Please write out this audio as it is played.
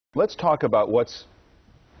Let's talk about what's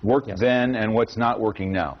worked then and what's not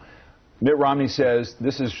working now. Mitt Romney says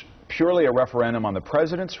this is purely a referendum on the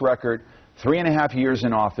president's record, 3.5 years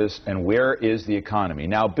in office, and where is the economy.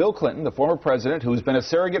 Now, Bill Clinton, the former president, who's been a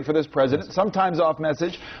surrogate for this president, sometimes off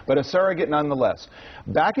message, but a surrogate nonetheless.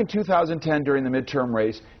 Back in 2010, during the midterm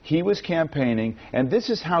race, he was campaigning, and this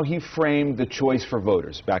is how he framed the choice for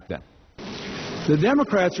voters back then. The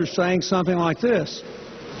Democrats are saying something like this.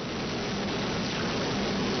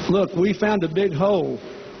 Look, we found a big hole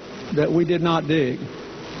that we did not dig.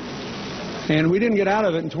 And we didn't get out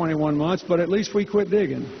of it in 21 months, but at least we quit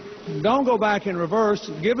digging. Don't go back in reverse.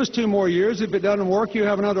 Give us 2 more years. If it doesn't work, you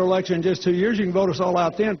have another election in just 2 years. You can vote us all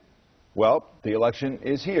out then. Well, the election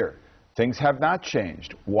is here. Things have not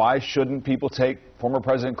changed. Why shouldn't people take former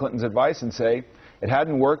President Clinton's advice and say it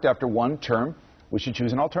hadn't worked after 1 term, we should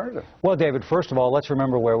choose an alternative? Well, David, first of all, let's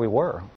remember where we were.